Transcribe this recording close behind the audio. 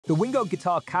The WINGO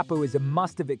Guitar Capo is a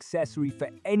must-have accessory for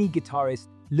any guitarist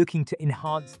looking to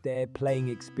enhance their playing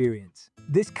experience.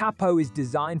 This capo is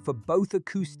designed for both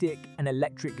acoustic and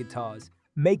electric guitars,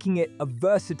 making it a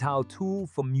versatile tool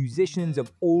for musicians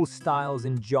of all styles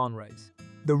and genres.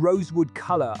 The rosewood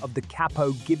color of the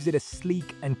capo gives it a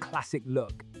sleek and classic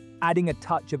look, adding a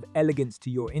touch of elegance to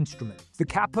your instrument. The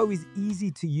capo is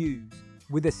easy to use,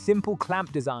 with a simple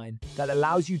clamp design that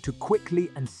allows you to quickly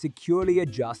and securely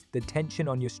adjust the tension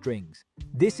on your strings.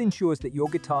 This ensures that your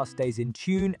guitar stays in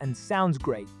tune and sounds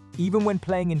great, even when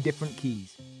playing in different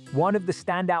keys. One of the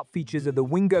standout features of the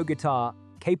WINGO Guitar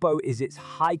Capo is its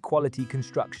high-quality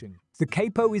construction. The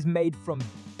capo is made from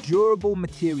durable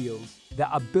materials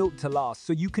that are built to last,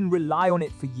 so you can rely on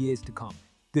it for years to come.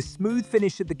 The smooth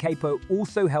finish of the capo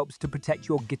also helps to protect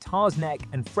your guitar's neck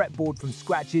and fretboard from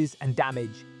scratches and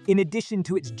damage. In addition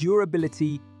to its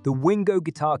durability, the WINGO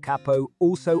Guitar Capo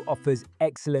also offers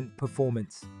excellent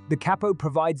performance. The capo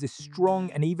provides a strong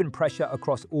and even pressure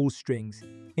across all strings,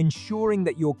 ensuring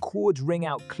that your chords ring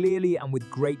out clearly and with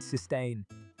great sustain.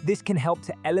 This can help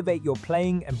to elevate your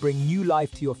playing and bring new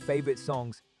life to your favorite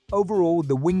songs. Overall,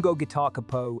 the WINGO Guitar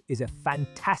Capo is a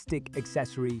fantastic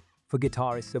accessory for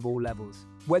guitarists of all levels.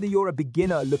 Whether you're a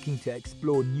beginner looking to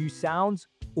explore new sounds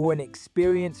or an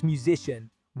experienced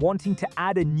musician wanting to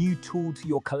add a new tool to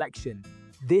your collection,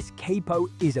 this capo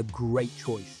is a great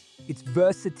choice. Its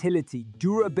versatility,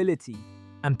 durability,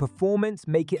 and performance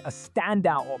make it a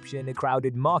standout option in a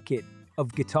crowded market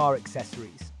of guitar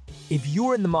accessories. If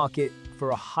you're in the market for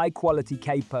a high-quality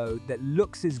capo that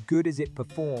looks as good as it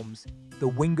performs, the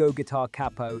WINGO Guitar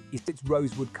Capo is its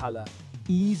rosewood color,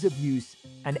 ease of use,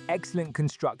 and excellent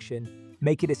construction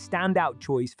make it a standout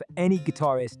choice for any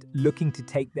guitarist looking to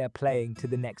take their playing to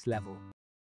the next level.